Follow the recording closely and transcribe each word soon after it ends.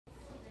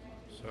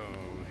So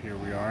here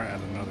we are at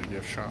another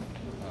gift shop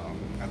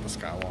at the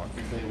Skywalk.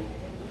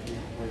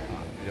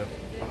 Yep,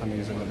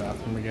 Honey's in the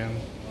bathroom again.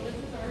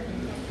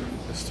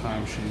 This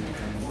time she's in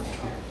number 2.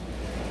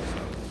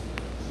 So,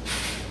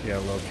 yeah, a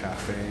little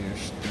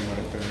cafe-ish thing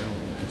right there.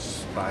 We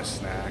just buy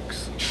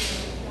snacks,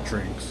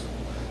 drinks.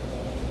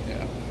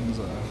 Yeah, there's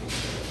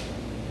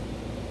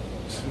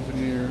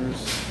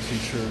souvenirs,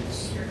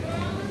 t-shirts,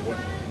 what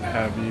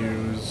have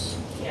yous.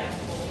 Yeah,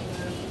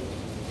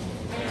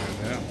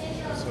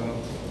 so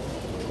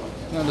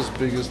not as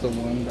big as the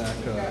one back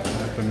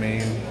at the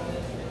main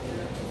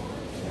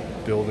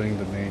building,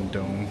 the main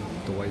dome,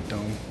 the white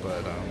dome,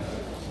 but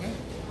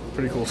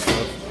pretty cool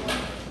stuff.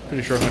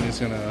 Pretty sure Honey's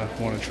gonna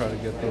want to try to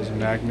get those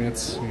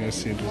magnets. You guys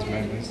see those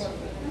magnets?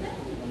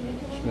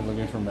 She's been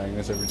looking for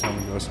magnets every time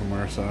we go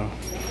somewhere, so.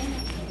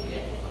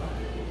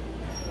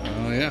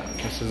 Yeah,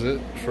 this is it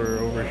for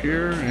over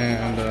here,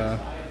 and they're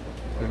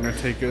gonna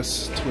take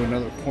us to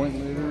another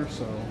point later,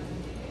 so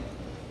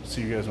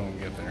see you guys when we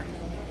get there.